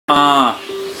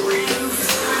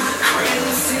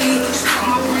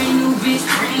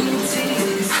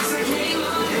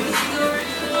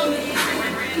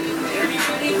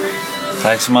Der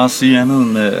er ikke så meget at sige andet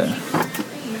end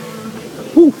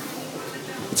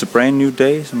it's a brand new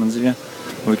day, som man siger.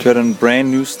 Og vi kører en brand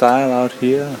new style out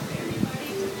here.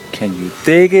 Can you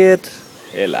dig it?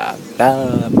 Eller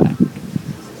hvad, man?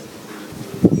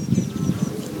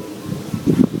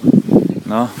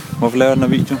 Nå, hvorfor laver den her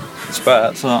video? Det spørger jeg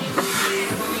altid om.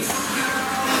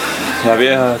 Jeg er ved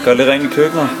at gøre lidt rent i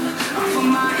køkkenet.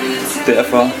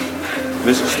 Derfor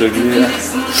viskestykke lige her.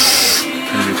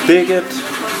 Can you dig it?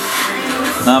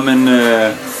 Nå, men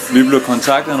vi blev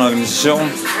kontaktet af en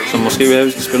organisation, som måske vil have, at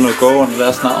vi skal spille noget go under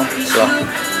deres navn. Så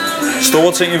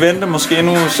store ting i vente, måske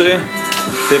nu se.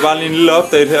 Det er bare lige en lille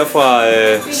update her fra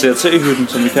CRT-hytten,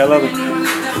 som vi kalder det.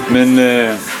 Men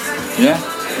ja,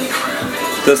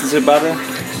 det er sådan set bare det.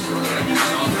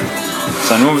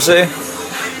 Så nu vil vi se.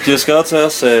 De har skrevet til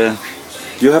os,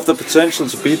 you have the potential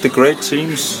to beat the great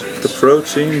teams, the pro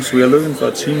teams. We are looking for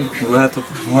a team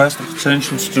who has the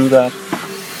potential to do that.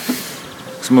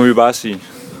 Så må vi bare sige,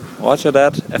 roger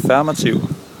that, affirmativ.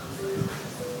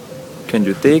 Can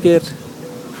you dig it?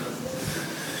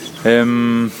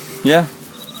 Ja,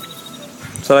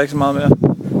 så er der ikke så meget mere.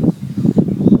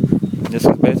 Jeg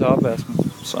skal tilbage til opvasken,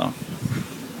 så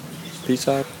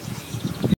peace out.